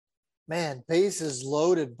Man, bases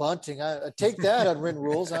loaded bunting. I take that unwritten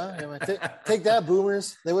rules, huh? Take that,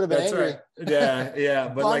 Boomers. They would have been That's angry. right. Yeah, yeah.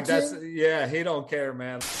 But like Bunting? he don't care,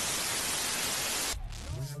 man.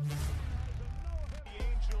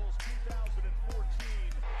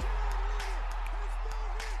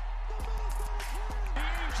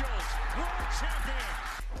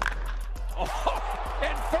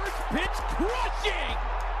 And first pitch crushing.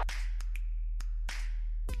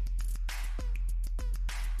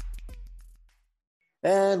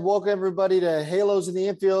 And welcome everybody to Halos in the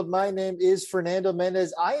Infield. My name is Fernando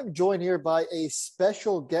Mendez. I am joined here by a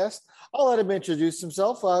special guest. I'll let him introduce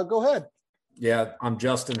himself. Go ahead. Yeah, I'm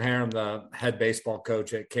Justin Hare. I'm the head baseball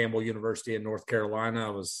coach at Campbell University in North Carolina. I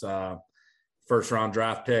was first round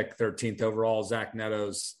draft pick, 13th overall, Zach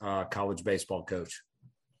Neto's college baseball coach.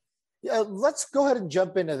 Yeah, let's go ahead and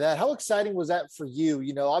jump into that. How exciting was that for you?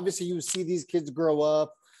 You know, obviously you see these kids grow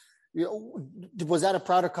up. You know, was that a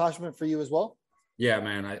proud accomplishment for you as well? Yeah,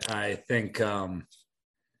 man. I think, we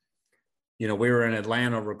were in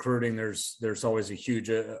Atlanta recruiting. There's always a huge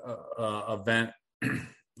event,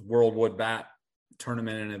 World Wood Bat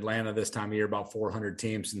tournament in Atlanta this time of year, about 400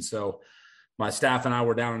 teams. And so my staff and I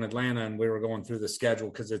were down in Atlanta and we were going through the schedule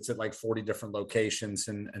because it's at like 40 different locations.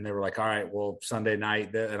 And they were like, all right, well, Sunday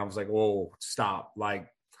night. And I was like, whoa, stop. Like,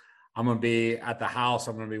 I'm going to be at the house.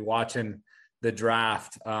 I'm going to be watching the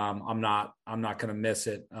draft. I'm not going to miss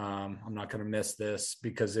it. I'm not going to miss this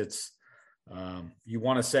because it's, you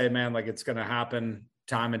want to say, man, like it's going to happen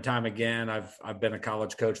time and time again. I've been a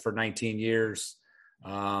college coach for 19 years.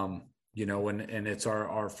 And it's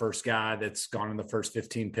our first guy that's gone in the first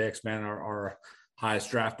 15 picks, man. Our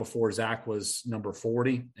highest draft before Zach was number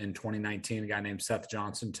 40 in 2019, a guy named Seth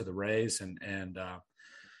Johnson to the Rays. And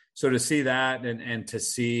so to see that and to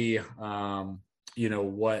see,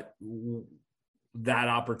 what that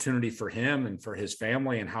opportunity for him and for his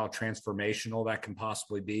family and how transformational that can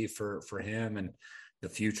possibly be for him and the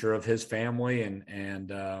future of his family and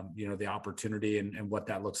the opportunity and what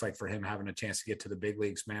that looks like for him having a chance to get to the big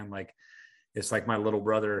leagues, man. Like, it's like my little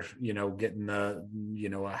brother, getting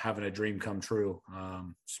having a dream come true.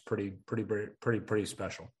 It's pretty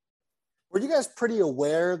special. Were you guys pretty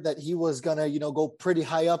aware that he was going to, go pretty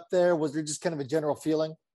high up there? Was there just kind of a general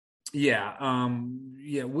feeling? Yeah.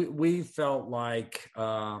 We felt like,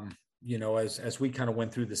 as we kind of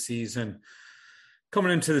went through the season,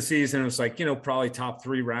 coming into the season, it was like, probably top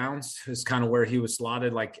 3 rounds is kind of where he was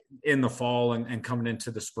slotted, like in the fall and coming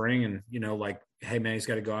into the spring. And, like, hey, man, he's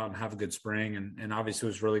got to go out and have a good spring. And obviously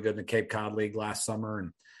it was really good in the Cape Cod League last summer.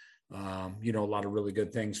 And, a lot of really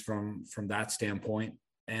good things from that standpoint.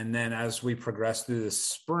 And then as we progressed through the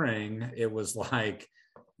spring, it was like,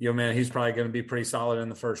 man, he's probably going to be pretty solid in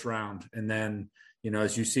the first round. And then,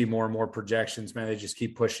 as you see more and more projections, man, they just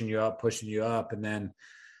keep pushing you up. And then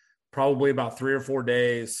probably about 3 or 4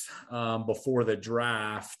 days before the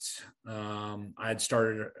draft, I'd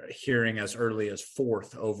started hearing as early as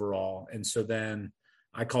 4th overall. And so then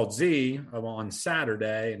I called Z on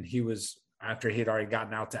Saturday, and he was, after he'd already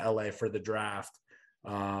gotten out to LA for the draft.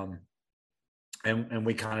 And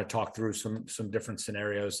we kind of talked through some different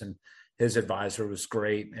scenarios, and his advisor was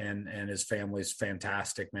great and his family's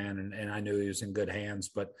fantastic, man. And I knew he was in good hands,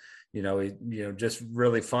 but just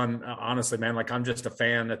really fun. Honestly, man, like I'm just a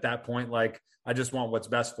fan at that point. Like I just want what's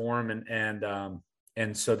best for him.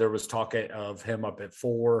 And so there was talk of him up at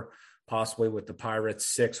 4, possibly with the Pirates,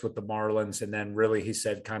 6 with the Marlins. And then really, he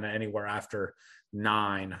said kind of anywhere after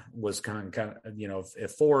 9 was kind of,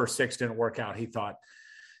 if 4 or 6 didn't work out, he thought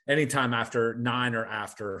anytime after 9 or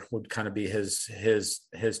after would kind of be his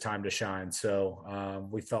time to shine. So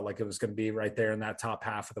we felt like it was going to be right there in that top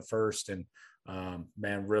half of the first. And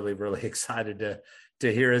man, really, really excited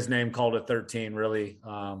to hear his name called at 13. Really,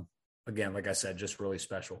 again, like I said, just really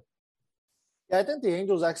special. Yeah, I think the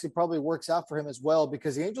Angels actually probably works out for him as well,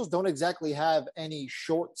 because the Angels don't exactly have any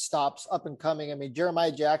shortstops up and coming. I mean,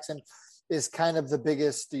 Jeremiah Jackson is kind of the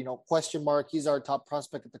biggest, question mark. He's our top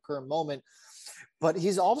prospect at the current moment. But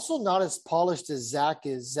he's also not as polished as Zach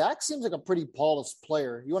is. Zach seems like a pretty polished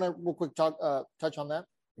player. You want to real quick touch on that?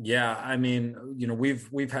 Yeah, I mean,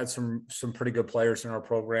 we've had some pretty good players in our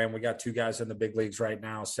program. We got 2 guys in the big leagues right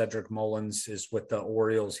now. Cedric Mullins is with the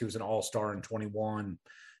Orioles. He was an all-star in 21,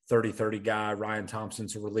 30-30 guy. Ryan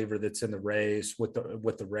Thompson's a reliever that's in the Rays with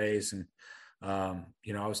the Rays. And I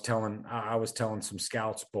was telling some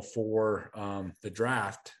scouts before the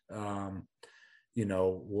draft.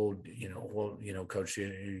 Coach,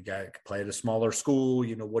 you got to play at a smaller school,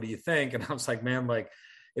 what do you think? And I was like, man, like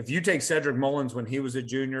if you take Cedric Mullins when he was a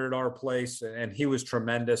junior at our place, and he was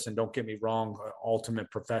tremendous, and don't get me wrong,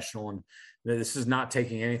 ultimate professional. And this is not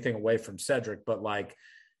taking anything away from Cedric, but like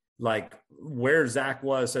like where Zach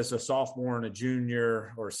was as a sophomore and a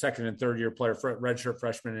junior, or second and third year player, redshirt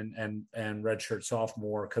freshman and redshirt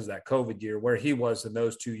sophomore, because that COVID year, where he was in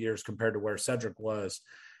those 2 years compared to where Cedric was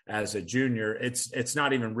as a junior, it's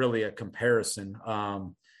not even really a comparison.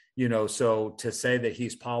 So to say that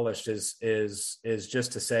he's polished is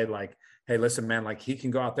just to say, like, hey, listen, man, like, he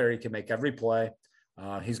can go out there, he can make every play.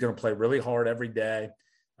 He's going to play really hard every day.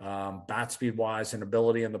 Bat speed wise and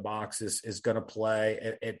ability in the box is going to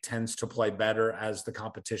play. It tends to play better as the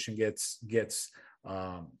competition gets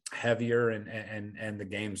heavier and the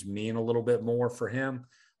games mean a little bit more for him.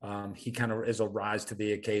 He kind of is a rise to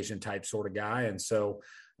the occasion type sort of guy. And so,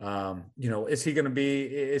 is he going to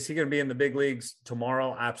be in the big leagues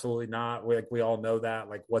tomorrow? Absolutely not. We all know that.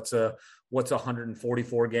 Like, what's a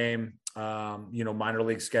 144 game, minor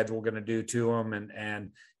league schedule going to do to him? And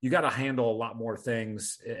you got to handle a lot more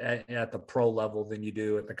things at the pro level than you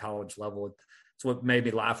do at the college level. It's what made me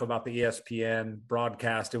laugh about the ESPN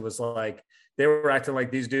broadcast. It was like they were acting like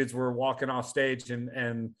these dudes were walking off stage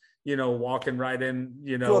and walking right in,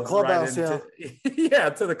 to a clubhouse, to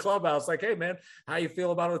the clubhouse. Like, hey, man, how you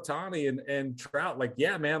feel about Ohtani and Trout? Like,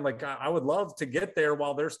 yeah, man, like I would love to get there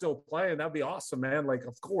while they're still playing. That'd be awesome, man. Like,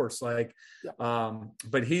 of course, like, yeah.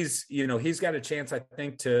 But he's got a chance, I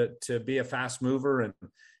think, to be a fast mover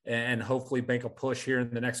and hopefully make a push here in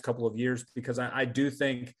the next couple of years, because I do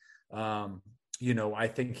think, I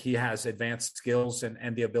think he has advanced skills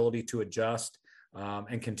and the ability to adjust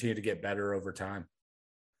and continue to get better over time.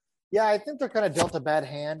 Yeah, I think they're kind of dealt a bad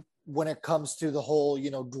hand when it comes to the whole,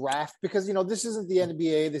 draft, because, this isn't the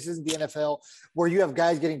NBA, this isn't the NFL, where you have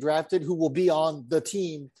guys getting drafted who will be on the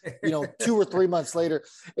team, 2 or 3 months later.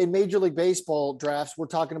 In Major League Baseball drafts, we're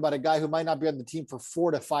talking about a guy who might not be on the team for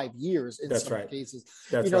 4 to 5 years in That's some right. cases.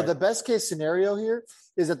 That's right. The best case scenario here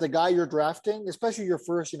is that the guy you're drafting, especially your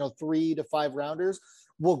first, 3 to 5 rounders,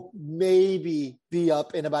 will maybe be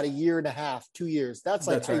up in about a year and a half, 2 years. That's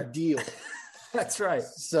right. Ideal. That's right.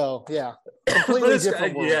 So, yeah, completely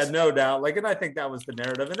different worlds. Yeah, no doubt. Like, and I think that was the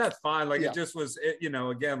narrative, and that's fine. Like, It just was,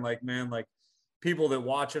 again, like, man, like people that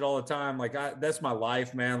watch it all the time, like that's my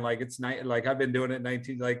life, man. Like, it's night. Like, I've been doing it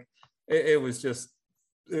 19, like it was just,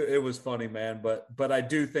 it was funny, man. But I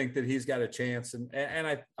do think that he's got a chance. And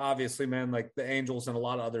I obviously, man, like the Angels and a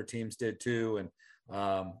lot of other teams did too. And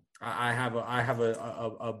I have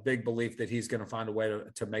a big belief that he's going to find a way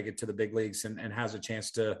to make it to the big leagues and has a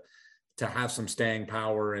chance to have some staying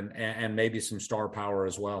power and maybe some star power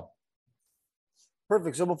as well.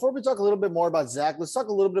 Perfect. So before we talk a little bit more about Zach, let's talk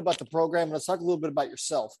a little bit about the program. And let's talk a little bit about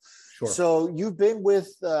yourself. Sure. So you've been with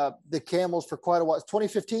the Camels for quite a while.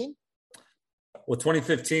 2015? Well,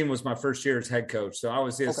 2015 was my first year as head coach. So I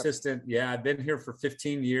was the assistant. Yeah, I've been here for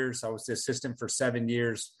 15 years. I was the assistant for 7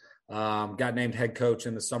 years. Got named head coach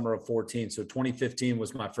in the summer of 14. So 2015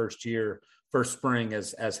 was my first spring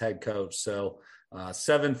as head coach. So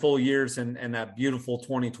 7 full years and that beautiful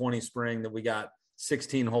 2020 spring that we got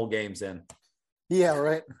 16 whole games in. Yeah,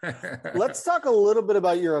 right. Let's talk a little bit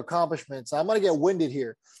about your accomplishments. I'm going to get winded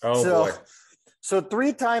here. Boy. So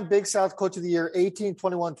 3-time Big South Coach of the Year, 18,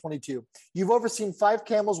 21, 22. You've overseen 5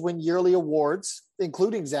 Camels win yearly awards,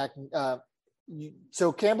 including Zach.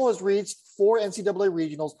 So Campbell has reached 4 NCAA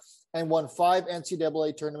regionals and won 5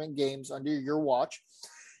 NCAA tournament games under your watch.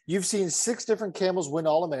 You've seen 6 different Camels win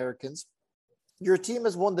All-Americans. Your team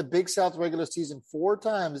has won the Big South regular season 4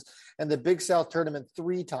 times and the Big South tournament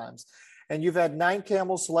 3 times. And you've had 9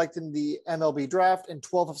 Camels selected in the MLB draft and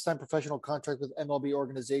 12 have signed professional contracts with MLB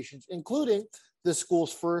organizations, including the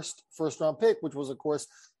school's first round pick, which was, of course,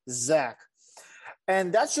 Zach.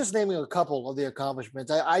 And that's just naming a couple of the accomplishments.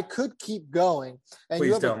 I could keep going. And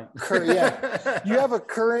Please don't. You have a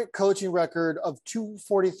current coaching record of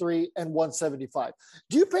 243 and 175.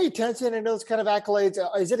 Do you pay attention to those kind of accolades?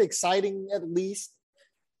 Is it exciting at least?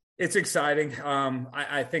 It's exciting.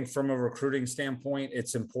 I think from a recruiting standpoint,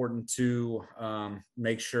 it's important to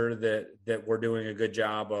make sure that we're doing a good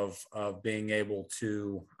job of being able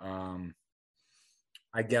to,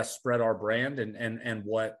 I guess, spread our brand and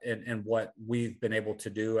what we've been able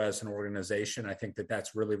to do as an organization. I think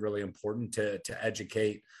that's really, really important to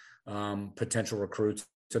educate potential recruits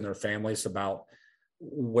and their families about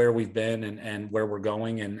where we've been and where we're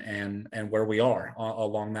going and where we are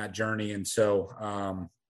along that journey. And so,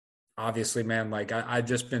 obviously, man, like I've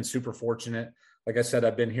just been super fortunate. Like I said,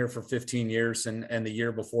 I've been here for 15 years and the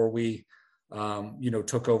year before we,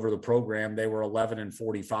 took over the program, they were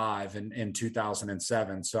 11-45 in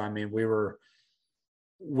 2007. So, I mean, we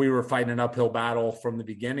were fighting an uphill battle from the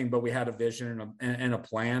beginning, but we had a vision and a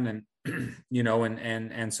plan and,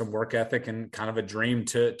 and some work ethic and kind of a dream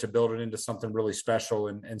to build it into something really special.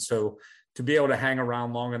 And so to be able to hang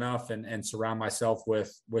around long enough and surround myself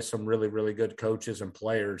with some really, really good coaches and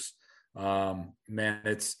players, man,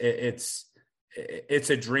 it's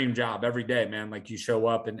a dream job every day, man. Like you show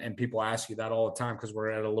up and people ask you that all the time, because we're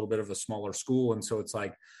at a little bit of a smaller school. And so it's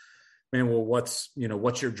like, man, well, what's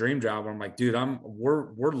your dream job? I'm like, dude,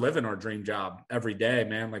 we're living our dream job every day,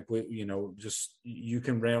 man. Like you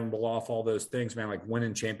can ramble off all those things, man, like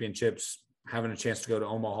winning championships, having a chance to go to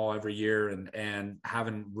Omaha every year and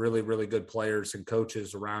having really, really good players and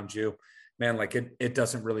coaches around you, man. Like it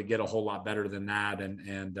doesn't really get a whole lot better than that.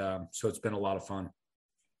 And so it's been a lot of fun.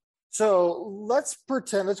 So let's go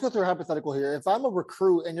through a hypothetical here. If I'm a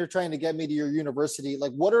recruit and you're trying to get me to your university,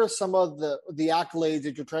 like what are some of the accolades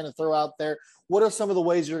that you're trying to throw out there? What are some of the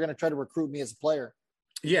ways you're going to try to recruit me as a player?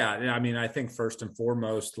 Yeah. I mean, I think first and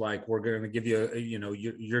foremost, like we're going to give you,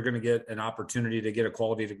 you're going to get an opportunity to get a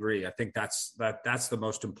quality degree. I think that's the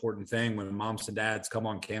most important thing when moms and dads come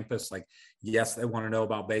on campus. Like, yes, they want to know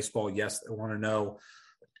about baseball. Yes, they want to know,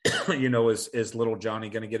 is little Johnny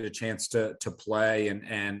going to get a chance to play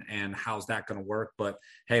and how's that going to work? But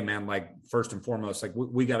hey, man, like first and foremost, like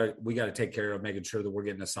we gotta take care of making sure that we're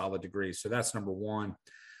getting a solid degree. So that's number one.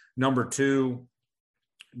 Number two,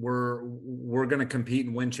 we're going to compete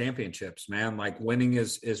and win championships, man. Like winning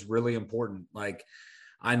is really important. Like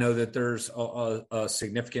I know that there's a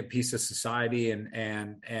significant piece of society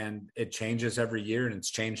and it changes every year. And it's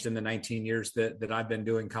changed in the 19 years that I've been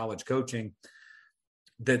doing college coaching,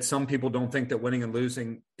 that some people don't think that winning and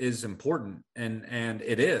losing is important. And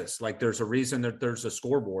it is. Like there's a reason that there's a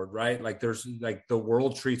scoreboard, right? Like there's like the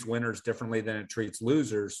world treats winners differently than it treats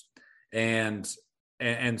losers. And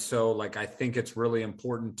so like I think it's really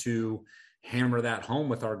important to hammer that home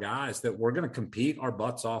with our guys that we're going to compete our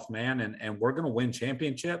butts off, man, and we're going to win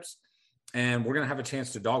championships, and we're going to have a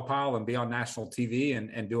chance to dogpile and be on national TV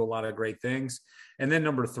and do a lot of great things. And then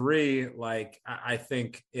number three, like I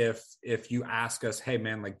think if you ask us, hey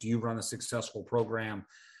man, like, do you run a successful program?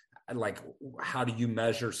 Like, how do you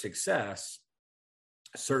measure success?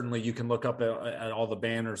 Certainly you can look up at all the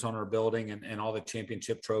banners on our building and all the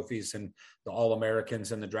championship trophies and the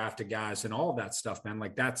All-Americans and the drafted guys and all of that stuff, man.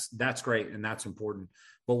 Like that's great. And that's important.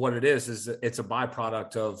 But what it is it's a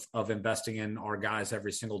byproduct of investing in our guys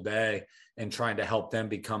every single day and trying to help them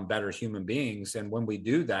become better human beings. And when we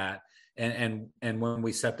do that, and when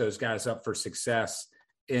we set those guys up for success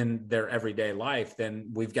in their everyday life,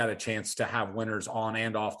 then we've got a chance to have winners on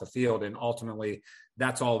and off the field. And ultimately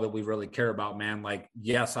that's all that we really care about, man. Like,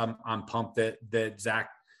 yes, I'm pumped that Zach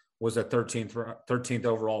was a 13th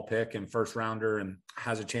overall pick and first rounder and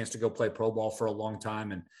has a chance to go play pro ball for a long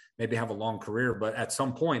time and maybe have a long career. But at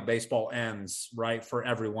some point baseball ends, right? For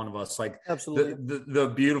every one of us. Like absolutely the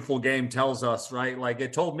beautiful game tells us, right? Like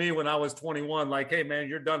it told me when I was 21, like, hey man,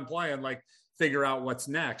 you're done playing, like figure out what's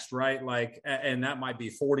next. Right. Like, and that might be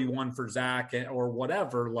 41 for Zach or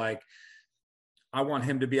whatever. Like, I want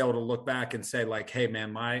him to be able to look back and say like, hey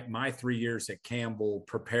man, my 3 years at Campbell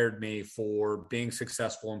prepared me for being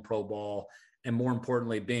successful in pro ball. And more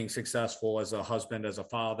importantly, being successful as a husband, as a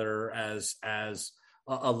father, as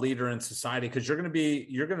a leader in society. Cause you're going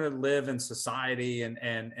to live in society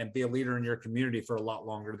and be a leader in your community for a lot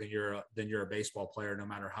longer than you're a baseball player, no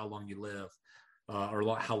matter how long you live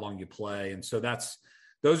or how long you play. And so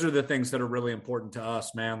those are the things that are really important to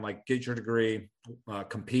us, man. Like get your degree,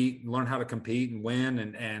 compete, learn how to compete and win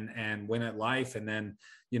and win at life. And then,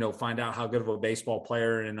 find out how good of a baseball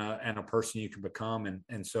player and a person you can become.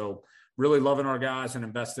 And so really loving our guys and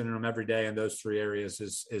investing in them every day in those three areas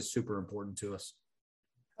is super important to us.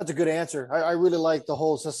 That's a good answer. I really like the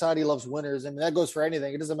whole society loves winners. I mean, that goes for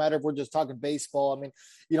anything. It doesn't matter if we're just talking baseball. I mean,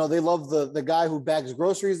 they love the guy who bags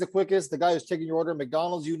groceries the quickest, the guy who's taking your order at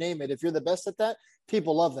McDonald's, you name it. If you're the best at that,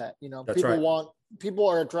 people love that. That's right. People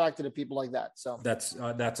are attracted to people like that. So that's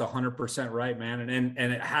 100% right, man.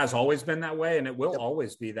 And it has always been that way and it will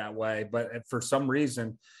always be that way. But for some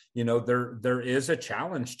reason, there is a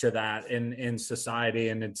challenge to that in society.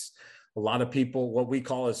 And it's, a lot of people, what we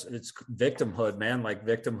call it's victimhood, man. Like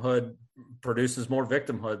victimhood produces more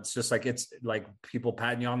victimhood. It's just like, it's like people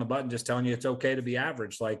patting you on the butt and just telling you it's okay to be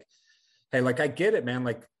average. Like, hey, like I get it, man.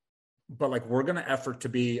 Like, but like, we're going to effort to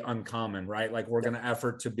be uncommon, right? Like we're going to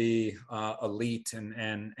effort to be elite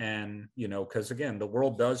and, cause again, the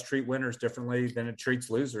world does treat winners differently than it treats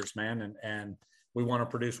losers, man. And we want to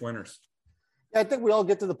produce winners. I think we all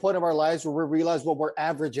get to the point of our lives where we realize what we're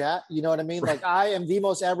average at. You know what I mean? Like, I am the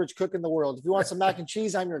most average cook in the world. If you want some mac and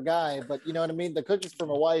cheese, I'm your guy. But you know what I mean? The cooking's for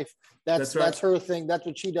my wife. That's her thing. That's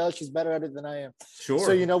what she does. She's better at it than I am. Sure.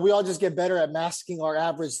 So, we all just get better at masking our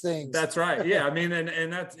average things. That's right. Yeah. I mean,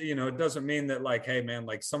 and that's, it doesn't mean that like, hey man,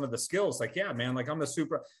 like some of the skills, like, yeah, man, like I was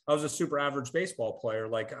a super average baseball player.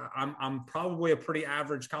 Like I'm probably a pretty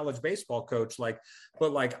average college baseball coach. Like,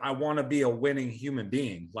 but like, I want to be a winning human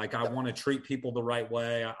being. Like I want to treat people the right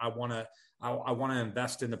way. I want to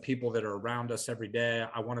invest in the people that are around us every day.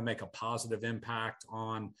 I want to make a positive impact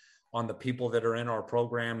on the people that are in our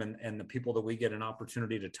program and the people that we get an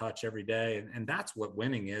opportunity to touch every day. And that's what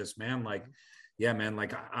winning is, man. Like, yeah, man,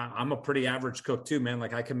 like I'm a pretty average cook too, man.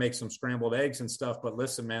 Like I can make some scrambled eggs and stuff, but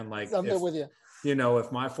listen, man, like I'm there with you.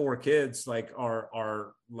 If my 4 kids like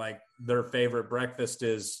are like their favorite breakfast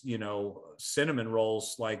is, cinnamon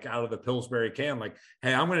rolls, like out of the Pillsbury can, like,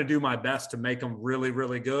 hey, I'm going to do my best to make them really,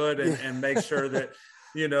 really good and make sure that,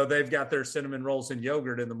 they've got their cinnamon rolls and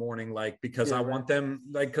yogurt in the morning, like, because I want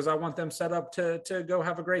them set up to go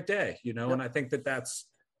have a great day, and I think that's,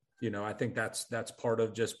 I think that's part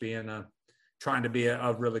of just being trying to be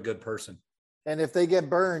a really good person. And if they get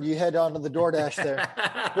burned, you head on to the DoorDash there.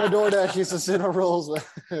 The DoorDash used to cinnamon rolls.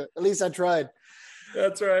 At least I tried.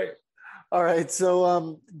 That's right. All right.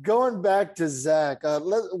 So going back to Zach,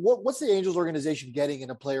 what's the Angels organization getting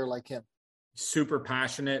in a player like him? Super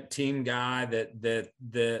passionate team guy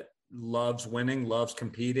that loves winning, loves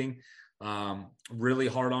competing, really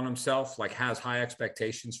hard on himself, like has high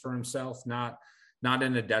expectations for himself, not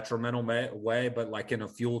in a detrimental way, but like in a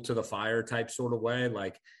fuel to the fire type sort of way.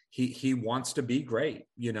 Like he wants to be great.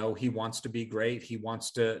 He wants to be great. He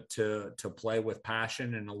wants to play with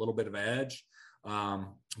passion and a little bit of edge.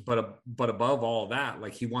 But above all that,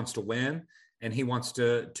 like he wants to win and he wants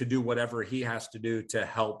to do whatever he has to do to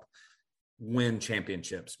help win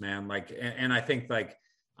championships, man. Like, and I think like,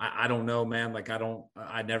 I don't know, man. Like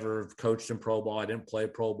I never coached in pro ball. I didn't play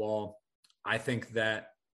pro ball. I think that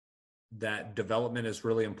development is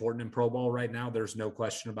really important in pro ball right now. There's no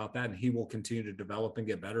question about that. And he will continue to develop and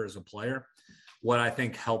get better as a player. What I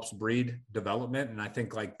think helps breed development, and I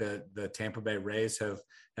think like the Tampa Bay Rays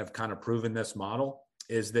have kind of proven this model,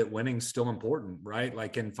 is that winning's still important, right?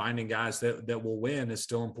 Like, and finding guys that will win is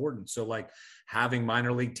still important. So like having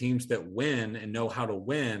minor league teams that win and know how to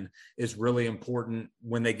win is really important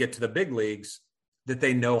when they get to the big leagues, that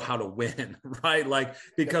they know how to win, right? Like,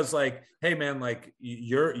 because like, hey man, like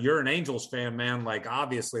you're an Angels fan, man. Like,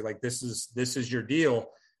 obviously like this is your deal.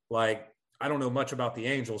 Like, I don't know much about the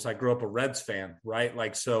Angels. I grew up a Reds fan, right?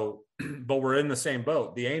 Like, so, but we're in the same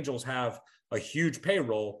boat. The Angels have a huge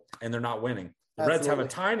payroll and they're not winning. The Reds have a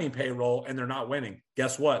tiny payroll and they're not winning.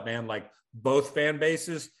 Guess what, man? Like both fan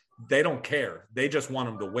bases, they don't care. They just want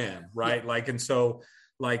them to win, right? Yeah. Like, and so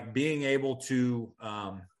like being able to,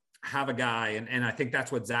 have a guy, and I think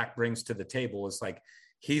that's what Zach brings to the table, is like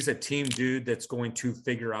he's a team dude that's going to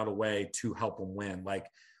figure out a way to help him win. Like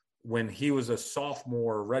when he was a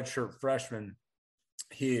sophomore, redshirt freshman,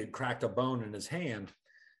 he had cracked a bone in his hand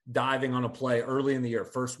diving on a play early in the year,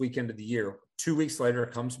 first weekend of the year. 2 weeks later,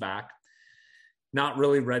 comes back, not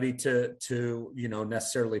really ready to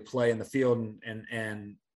necessarily play in the field,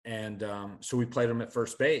 and so we played him at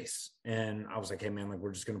first base, and I was like, hey man, like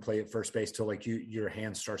we're just going to play at first base till like your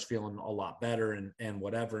hand starts feeling a lot better and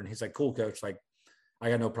whatever. And he's like, cool coach. Like, I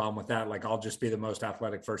got no problem with that. Like, I'll just be the most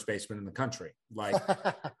athletic first baseman in the country. Like,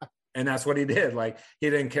 and that's what he did. Like, he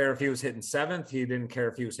didn't care if he was hitting seventh. He didn't care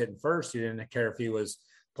if he was hitting first. He didn't care if he was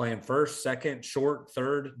playing first, second, short,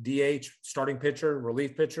 third, DH, starting pitcher,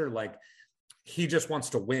 relief pitcher. Like, he just wants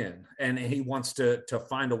to win, and he wants to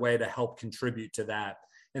find a way to help contribute to that.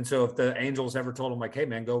 And so if the Angels ever told him like, hey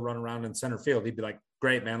man, go run around in center field, he'd be like,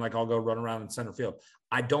 great, man. Like, I'll go run around in center field.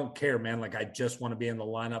 I don't care, man. Like, I just want to be in the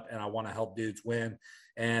lineup and I want to help dudes win.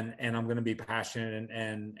 And I'm going to be passionate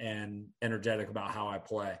and energetic about how I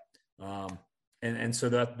play. And so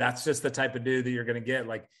that's just the type of dude that you're going to get.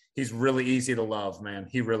 Like, he's really easy to love, man.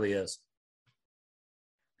 He really is.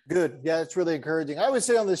 Good. Yeah. It's really encouraging. I would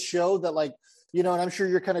say on this show that like, and I'm sure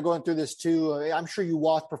you're kind of going through this too. I'm sure you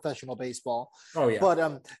watch professional baseball. Oh yeah.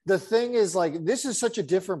 But the thing is, like, this is such a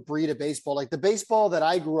different breed of baseball. Like the baseball that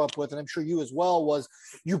I grew up with, and I'm sure you as well, was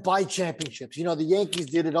you buy championships. The Yankees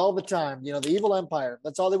did it all the time. The evil empire.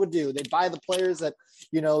 That's all they would do. They'd buy the players that,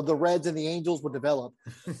 the Reds and the Angels would develop.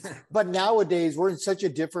 But nowadays we're in such a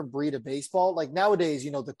different breed of baseball. Like nowadays,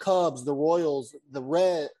 the Cubs, the Royals, the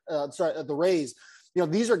Rays,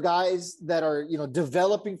 these are guys that are,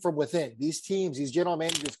 developing from within. These teams, these general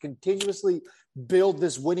managers continuously build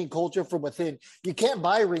this winning culture from within. You can't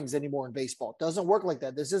buy rings anymore in baseball. It doesn't work like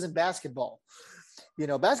that. This isn't basketball.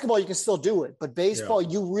 Basketball, you can still do it, but baseball,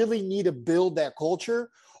 you really need to build that culture,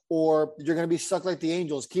 or you're going to be stuck like the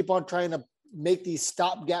Angels. Keep on trying to make these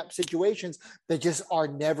stopgap situations that just are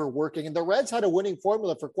never working. And the Reds had a winning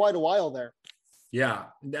formula for quite a while there. Yeah.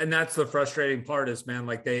 And that's the frustrating part is, man,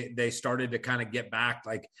 like they started to kind of get back.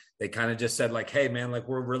 Like they kind of just said like, hey man, like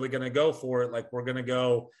we're really going to go for it. Like we're going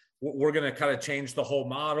to kind of change the whole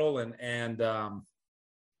model and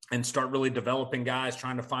start really developing guys,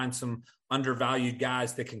 trying to find some undervalued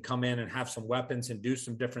guys that can come in and have some weapons and do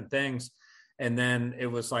some different things. And then it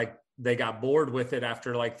was like, they got bored with it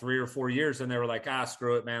after like 3 or 4 years, and they were like,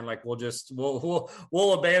 screw it, man. Like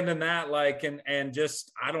we'll abandon that. Like, and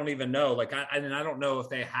just, I don't even know. Like, I don't know if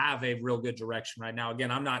they have a real good direction right now. Again,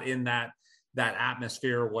 I'm not in that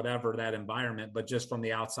atmosphere or whatever, that environment, but just from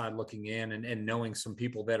the outside looking in and knowing some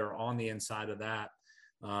people that are on the inside of that.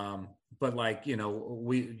 But like,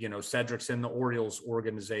 Cedric's in the Orioles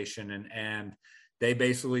organization and they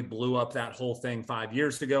basically blew up that whole thing 5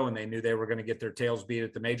 years ago, and they knew they were going to get their tails beat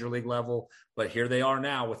at the major league level. But here they are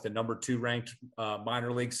now with the number 2 ranked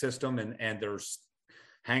minor league system, and they're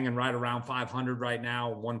hanging right around 500 right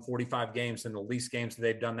now, 145 games, and the least games that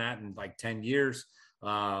they've done that in like 10 years.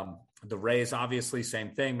 The Rays, obviously,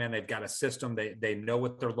 same thing, man. They've got a system. They know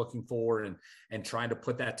what they're looking for, and trying to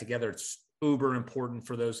put that together. It's uber important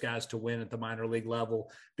for those guys to win at the minor league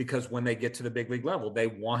level, because when they get to the big league level, they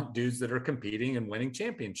want dudes that are competing and winning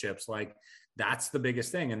championships. Like that's the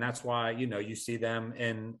biggest thing. And that's why, you see them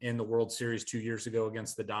in the World Series 2 years ago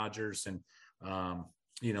against the Dodgers. And,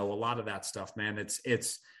 a lot of that stuff, man,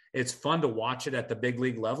 it's fun to watch it at the big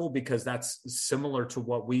league level, because that's similar to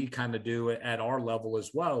what we kind of do at our level as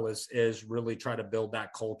well, is really try to build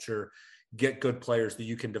that culture, get good players that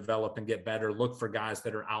you can develop and get better, look for guys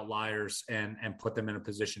that are outliers and put them in a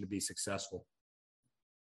position to be successful.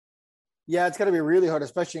 Yeah, it's got to be really hard,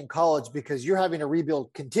 especially in college, because you're having to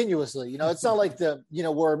rebuild continuously. It's not like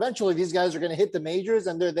where eventually these guys are going to hit the majors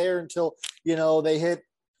and they're there until, they hit,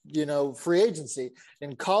 free agency.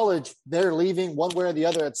 In college, they're leaving one way or the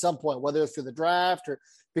other at some point, whether it's through the draft or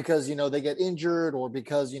because, they get injured or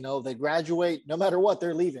because, they graduate. No matter what,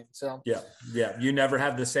 they're leaving. So yeah. You never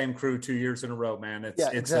have the same crew 2 years in a row, man.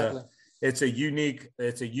 Exactly. It's a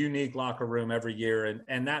unique locker room every year.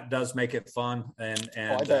 And that does make it fun. And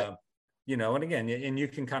again, and you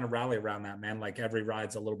can kind of rally around that, man. Like every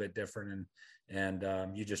ride's a little bit different,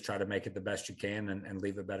 and you just try to make it the best you can and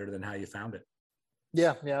leave it better than how you found it.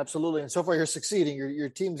 Yeah, absolutely. And so far you're succeeding. Your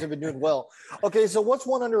teams have been doing well. Okay, so what's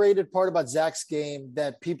one underrated part about Zach's game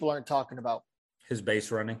that people aren't talking about? His base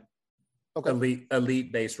running. Okay.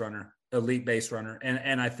 Elite base runner.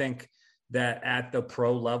 And I think that at the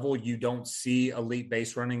pro level, you don't see elite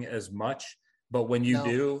base running as much. But when you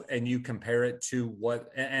do, and you compare it to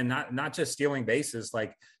and not just stealing bases,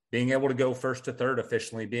 like being able to go first to third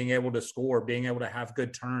efficiently, being able to score, being able to have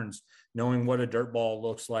good turns, knowing what a dirt ball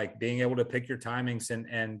looks like, being able to pick your timings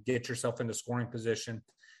and get yourself into scoring position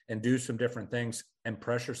and do some different things and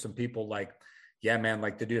pressure some people. Like, yeah, man,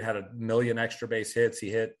 like the dude had 1 million extra base hits. He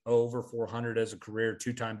hit over 400 as a career,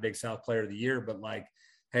 2-time Big South Player of the Year. But like,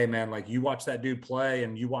 hey man, like you watch that dude play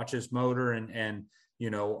and you watch his motor and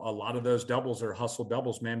a lot of those doubles are hustle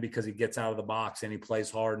doubles, man, because he gets out of the box and he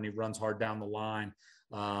plays hard and he runs hard down the line.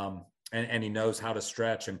 And he knows how to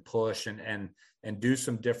stretch and push and do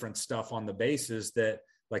some different stuff on the bases that,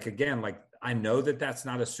 like, again, like I know that that's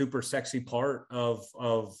not a super sexy part of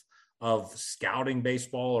scouting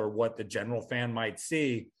baseball or what the general fan might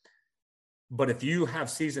see. But if you have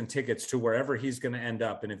season tickets to wherever he's going to end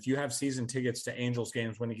up, and if you have season tickets to Angels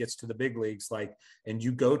games when he gets to the big leagues, like, and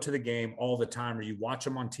you go to the game all the time, or you watch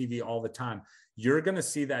him on TV all the time, you're going to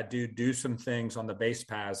see that dude do some things on the base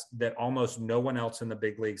paths that almost no one else in the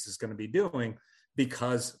big leagues is going to be doing,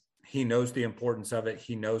 because he knows the importance of it.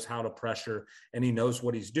 He knows how to pressure, and he knows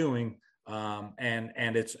what he's doing.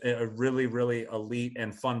 And it's a really, really elite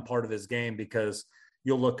and fun part of his game, because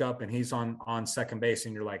you'll look up and he's on second base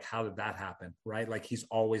and you're like, how did that happen? Right? Like he's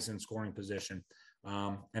always in scoring position.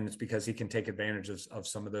 And it's because he can take advantage of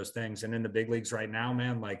some of those things. And in the big leagues right now,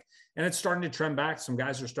 man, like, and it's starting to trend back. Some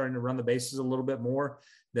guys are starting to run the bases a little bit more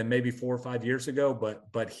than maybe 4 or 5 years ago,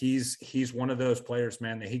 but he's one of those players,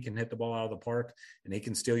 man, that he can hit the ball out of the park and he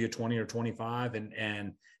can steal you 20 or 25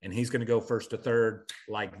 and he's going to go first to third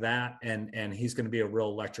like that. And he's going to be a real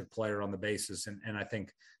electric player on the bases. And I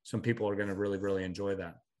think some people are going to really, really enjoy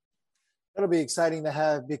that. That'll be exciting to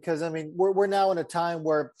have, because I mean, we're now in a time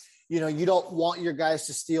where, you don't want your guys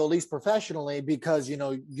to steal, at least professionally, because, you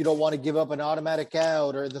don't want to give up an automatic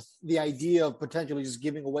out or the idea of potentially just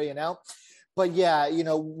giving away an out. But yeah,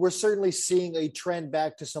 we're certainly seeing a trend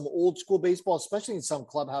back to some old school baseball, especially in some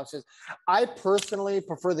clubhouses. I personally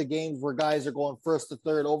prefer the games where guys are going first to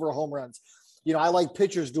third over home runs. I like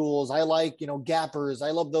pitchers duels. I like, gappers.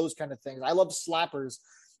 I love those kind of things. I love slappers.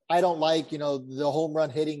 I don't like, the home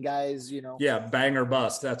run hitting guys, Yeah, bang or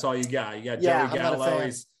bust. That's all you got. You got Joey Gallo.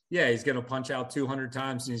 He's going to punch out 200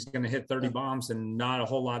 times and he's going to hit 30 bombs and not a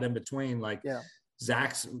whole lot in between. Like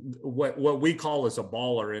Zach's what we call is a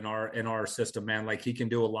baller in our system, man. Like he can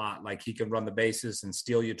do a lot. Like he can run the bases and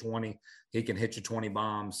steal you 20. He can hit you 20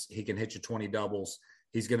 bombs. He can hit you 20 doubles.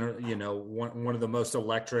 He's going to, one of the most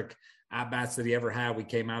electric at-bats that he ever had. We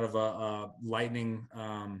came out of a Lightning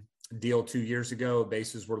deal 2 years ago.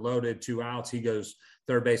 Bases were loaded, 2 outs. He goes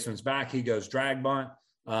third baseman's back. He goes drag bunt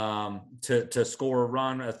to score a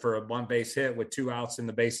run for a bunt base hit with 2 outs and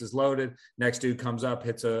the bases loaded. Next dude comes up,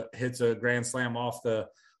 hits a grand slam off the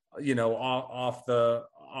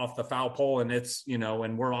foul pole, and it's,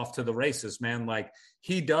 and we're off to the races, man. Like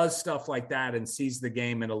he does stuff like that and sees the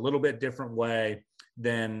game in a little bit different way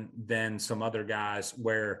than some other guys,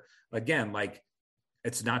 where again, like,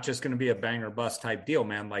 it's not just going to be a bang or bust type deal,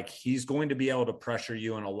 man. Like he's going to be able to pressure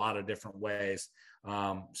you in a lot of different ways.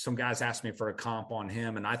 Some guys asked me for a comp on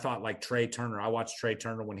him, and I thought like Trey Turner. I watched Trey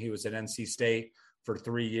Turner when he was at NC State for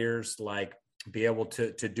 3 years, like be able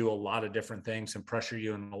to do a lot of different things and pressure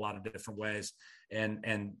you in a lot of different ways.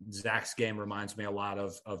 And Zach's game reminds me a lot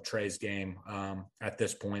of Trey's game at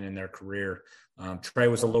this point in their career. Trey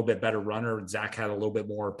was a little bit better runner. Zach had a little bit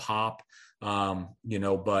more pop.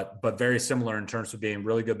 But very similar in terms of being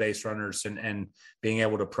really good base runners and being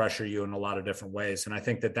able to pressure you in a lot of different ways. And I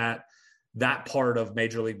think that part of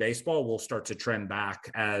Major League Baseball will start to trend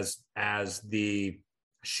back as the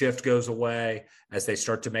shift goes away, as they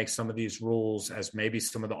start to make some of these rules, as maybe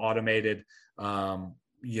some of the automated,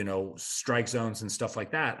 strike zones and stuff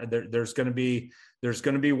like that. There's going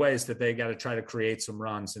to be ways that they got to try to create some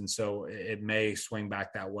runs. And so it may swing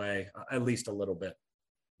back that way, at least a little bit.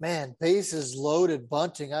 Man, bases loaded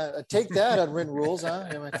bunting. I take that on written rules, huh?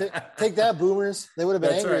 Take that, Boomers. They would have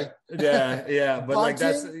been angry. Right. Yeah. But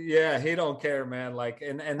bunting? He don't care, man. Like,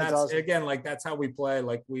 and that's awesome. Again, like that's how we play.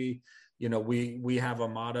 Like we have a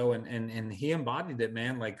motto and he embodied it,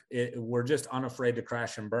 man. Like we're just unafraid to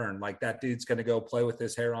crash and burn. Like that dude's going to go play with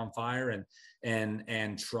his hair on fire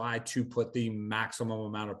and try to put the maximum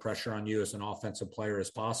amount of pressure on you as an offensive player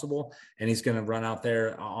as possible. And he's going to run out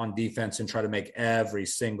there on defense and try to make every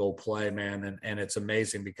single play, man. And it's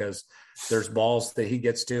amazing because there's balls that he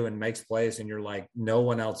gets to and makes plays. And you're like, no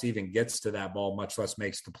one else even gets to that ball, much less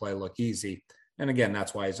makes the play look easy. And again,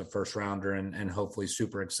 that's why he's a first rounder and hopefully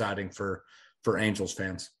super exciting for Angels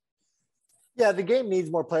fans. Yeah, the game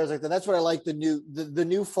needs more players like that. That's what I like. The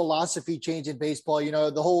new philosophy change in baseball.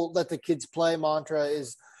 The whole let the kids play mantra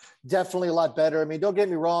is definitely a lot better. I mean, don't get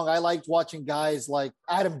me wrong. I liked watching guys like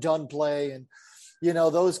Adam Dunn play and,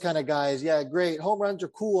 those kind of guys. Yeah, great. Home runs are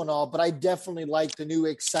cool and all, but I definitely like the new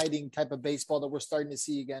exciting type of baseball that we're starting to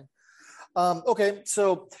see again. Okay,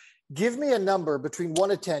 so give me a number between 1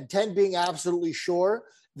 to 10, 10 being absolutely sure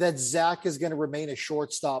that Zach is going to remain a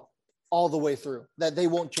shortstop all the way through, that they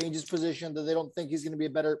won't change his position, that they don't think he's going to be a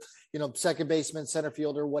better, second baseman, center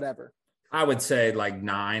fielder, whatever. I would say like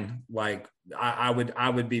 9. Like I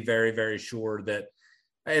would be very, very sure that,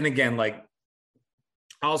 and again, like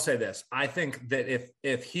I'll say this, I think that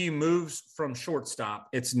if he moves from shortstop,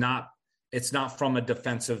 it's not from a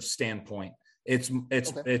defensive standpoint.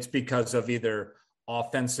 It's because of either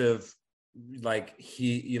offensive, like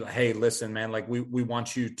hey, listen, man, like we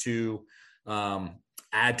want you to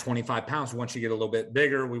add 25 pounds. We want you to get a little bit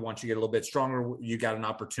bigger. We want you to get a little bit stronger. You got an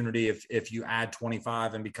opportunity. If you add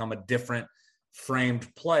 25 and become a different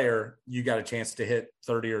framed player, you got a chance to hit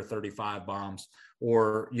 30 or 35 bombs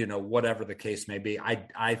or, whatever the case may be.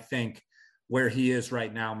 I think where he is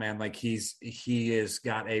right now, man, like he has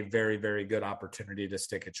got a very, very good opportunity to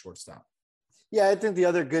stick at shortstop. Yeah, I think the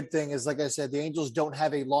other good thing is, like I said, the Angels don't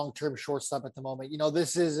have a long-term shortstop at the moment.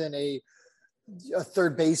 This isn't a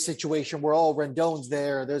third base situation where Rendon's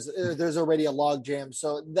there. There's already a log jam,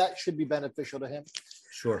 so that should be beneficial to him.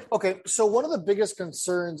 Sure. Okay, so one of the biggest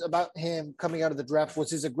concerns about him coming out of the draft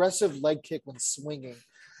was his aggressive leg kick when swinging.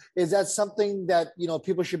 Is that something that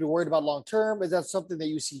people should be worried about long-term? Is that something that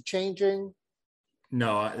you see changing?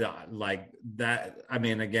 No, like that. I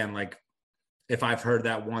mean, again, like if I've heard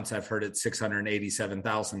that once, I've heard it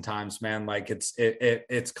 687,000 times, man. Like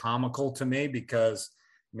it's comical to me because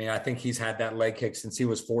I mean, I think he's had that leg kick since he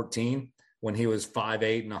was 14. when he was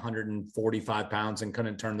 5'8" and 145 pounds and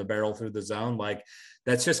couldn't turn the barrel through the zone. Like,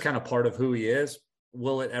 that's just kind of part of who he is.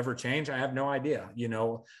 Will it ever change? I have no idea. You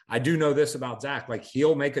know, I do know this about Zach. Like,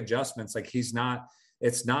 he'll make adjustments. Like, he's not a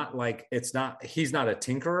tinkerer.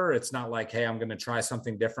 It's not like, hey, I'm going to try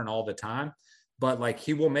something different all the time, but like,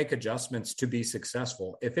 he will make adjustments to be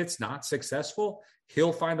successful. If it's not successful,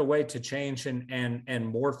 he'll find a way to change and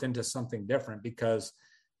morph into something different, because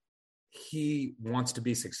he wants to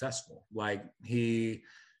be successful. Like, he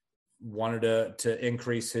wanted to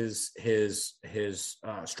increase his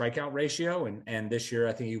strikeout ratio. And this year,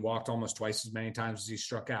 I think he walked almost twice as many times as he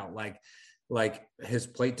struck out. Like his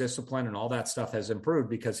plate discipline and all that stuff has improved,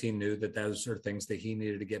 because he knew that those are things that he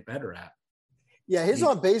needed to get better at. Yeah, his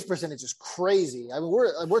on base percentage is crazy. I mean,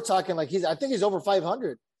 we're talking like I think he's over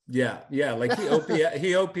 500. Yeah. Like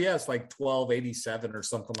he OPS like 1287 or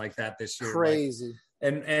something like that this year. Crazy. Like,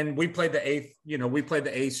 and we played the eighth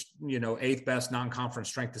best non-conference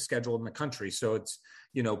strength of schedule in the country. So it's,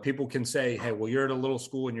 you know, people can say, hey, well, you're at a little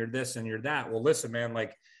school and you're this and you're that. Well, listen, man,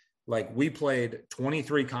 like we played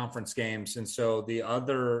 23 conference games. And so the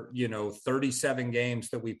other, 37 games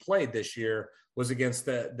that we played this year was against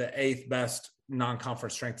the eighth best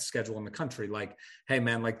non-conference strength schedule in the country. Like, hey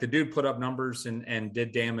man, like the dude put up numbers and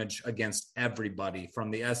did damage against everybody from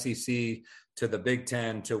the SEC to the Big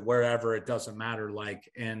Ten to wherever, it doesn't matter. Like,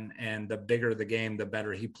 and the bigger the game, the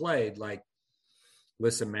better he played. Like,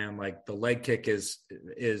 listen, man, like the leg kick is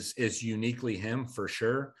uniquely him for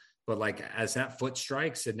sure. But like, as that foot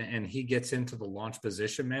strikes and he gets into the launch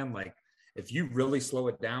position, man, like if you really slow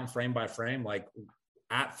it down frame by frame, like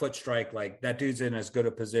at foot strike, like that dude's in as good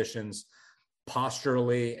a positions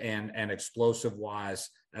posturally and explosive wise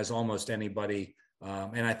as almost anybody.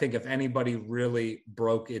 And I think if anybody really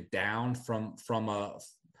broke it down from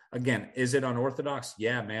again, is it unorthodox?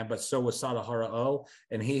 Yeah, man. But so was Sadahara O,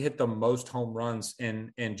 and he hit the most home runs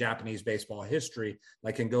in Japanese baseball history.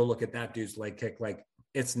 Like, and go look at that dude's leg kick. Like,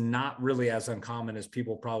 it's not really as uncommon as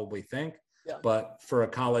people probably think. Yeah. But for a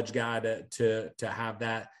college guy to have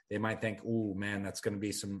that, they might think, "Ooh, man, that's going to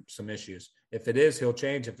be some issues." If it is, he'll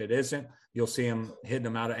change. If it isn't, you'll see him hitting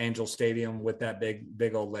them out of Angel Stadium with that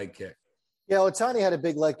big old leg kick. Yeah, Ohtani had a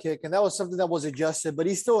big leg kick, and that was something that was adjusted, but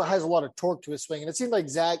he still has a lot of torque to his swing. And it seemed like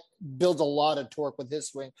Zach builds a lot of torque with his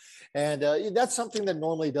swing. And that's something that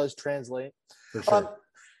normally does translate. For sure.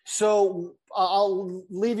 So I'll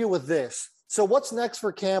leave you with this. So what's next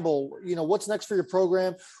for Campbell? What's next for your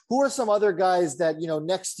program? Who are some other guys that,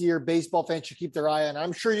 next year baseball fans should keep their eye on?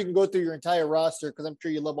 I'm sure you can go through your entire roster because I'm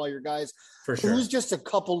sure you love all your guys. For sure. Who's just a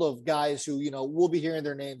couple of guys who, we'll be hearing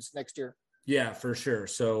their names next year? Yeah, for sure.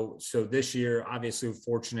 So this year, obviously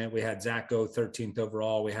fortunate. We had Zach go 13th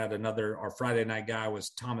overall. We had our Friday night guy was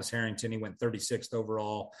Thomas Harrington. He went 36th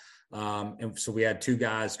overall. And so we had two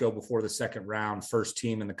guys go before the second round, first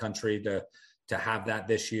team in the country to have that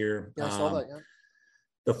this year. Yeah, I saw that, yeah.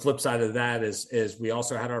 The flip side of that is we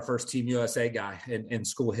also had our first Team USA guy in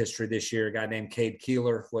school history this year. A guy named Cade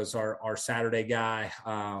Keeler was our Saturday guy.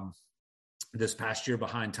 This past year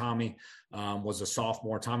behind Tommy was a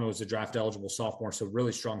sophomore. Tommy was a draft eligible sophomore, so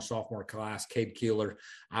really strong sophomore class. Cade Keeler,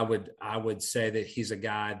 I would say that he's a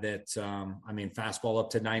guy that fastball up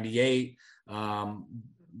to 98,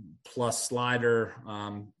 plus slider,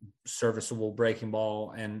 serviceable breaking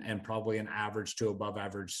ball, and probably an average to above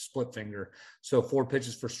average split finger. So 4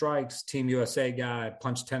 pitches for strikes. Team USA guy,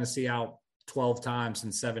 punched Tennessee out 12 times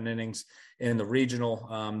in 7 innings in the regional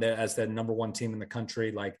as the number 1 team in the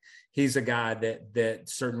country. Like, he's a guy that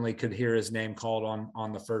certainly could hear his name called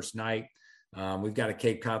on the first night. We've got a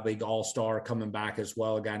Cape Cod League All-Star coming back as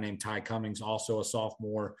well, a guy named Ty Cummings, also a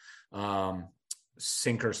sophomore,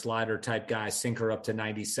 sinker slider type guy, sinker up to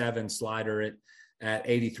 97, slider at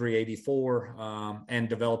 83, 84, and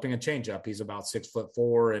developing a changeup. He's about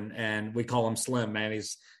 6'4", and we call him Slim, man.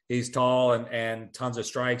 He's tall and tons of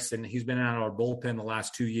strikes, and he's been out of our bullpen the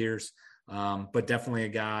last 2 years. But definitely a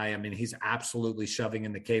guy. I mean, he's absolutely shoving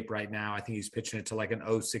in the Cape right now. I think he's pitching it to like an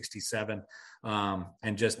 067,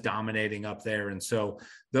 and just dominating up there. And so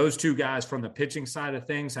those two guys from the pitching side of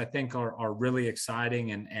things, I think are really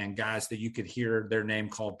exciting and guys that you could hear their name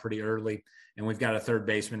called pretty early. And we've got a third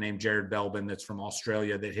baseman named Jared Belbin that's from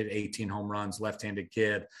Australia that hit 18 home runs, left-handed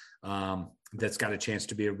kid, that's got a chance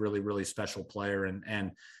to be a really, really special player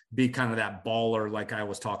and be kind of that baller like I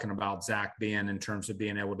was talking about Zach being, in terms of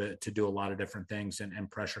being able to do a lot of different things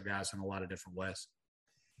and pressure guys in a lot of different ways.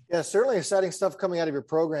 Yeah, certainly exciting stuff coming out of your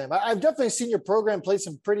program. I've definitely seen your program play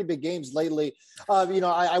some pretty big games lately.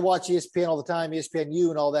 I watch ESPN all the time, ESPNU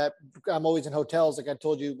and all that. I'm always in hotels, like I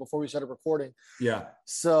told you before we started recording. Yeah.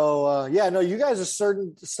 So, you guys are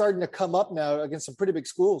starting to come up now against some pretty big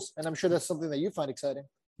schools, and I'm sure that's something that you find exciting.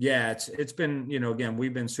 Yeah, it's been, again,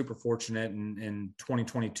 we've been super fortunate. In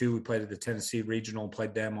 2022, we played at the Tennessee Regional,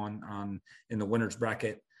 played them in the winners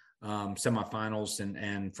bracket semifinals and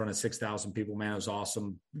in front of 6,000 people. Man, it was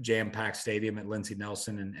awesome. Jam-packed stadium at Lindsey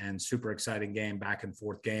Nelson and super exciting game, back and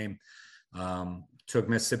forth game. Took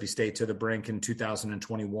Mississippi State to the brink in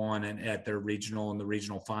 2021 and at their regional and the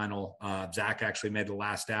regional final. Zach actually made the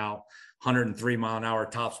last out, 103-mile-an-hour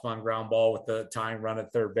top spin ground ball with the tying run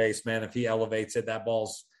at third base. Man, if he elevates it, that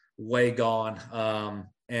ball's way gone.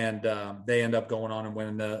 They end up going on and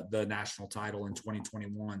winning the national title in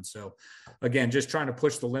 2021. So again, just trying to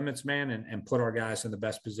push the limits, man, and put our guys in the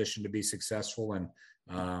best position to be successful. And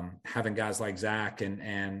having guys like Zach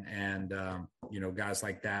and guys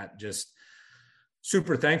like that, just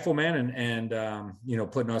super thankful, man. And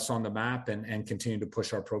putting us on the map and continue to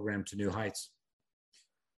push our program to new heights.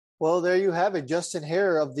 Well, there you have it. Justin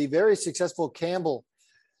Hare of the very successful Campbell.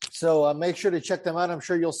 So make sure to check them out. I'm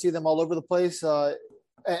sure you'll see them all over the place.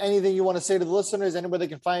 Anything you want to say to the listeners, anywhere they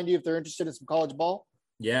can find you if they're interested in some college ball?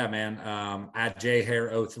 Yeah, man. At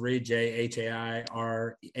JHaire03,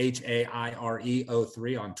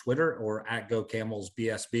 JHAIRE03 on Twitter, or at Go Camels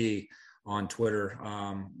BSB on Twitter.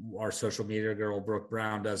 Our social media girl, Brooke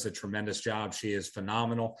Brown, does a tremendous job. She is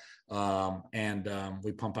phenomenal. We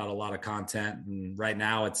pump out a lot of content. And right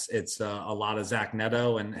now it's a lot of Zach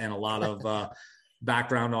Neto and a lot of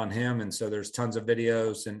background on him. And so there's tons of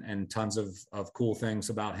videos and tons of cool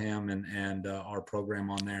things about him and our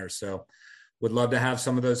program on there. So would love to have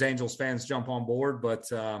some of those Angels fans jump on board, but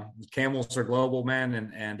Camels are global,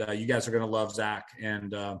 man. And you guys are going to love Zach.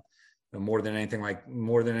 And more than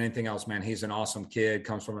anything else, man, he's an awesome kid,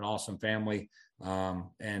 comes from an awesome family.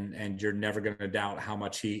 And you're never going to doubt how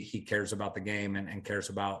much he cares about the game and cares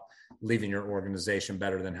about leaving your organization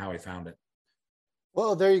better than how he found it.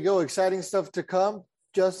 Well, there you go. Exciting stuff to come.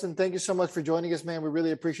 Justin, thank you so much for joining us, man. We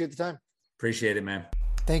really appreciate the time. Appreciate it, man.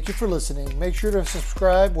 Thank you for listening. Make sure to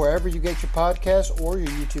subscribe wherever you get your podcasts or your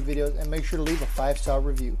YouTube videos, and make sure to leave a 5-star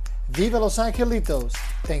review. Viva Los Angelitos.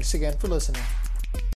 Thanks again for listening.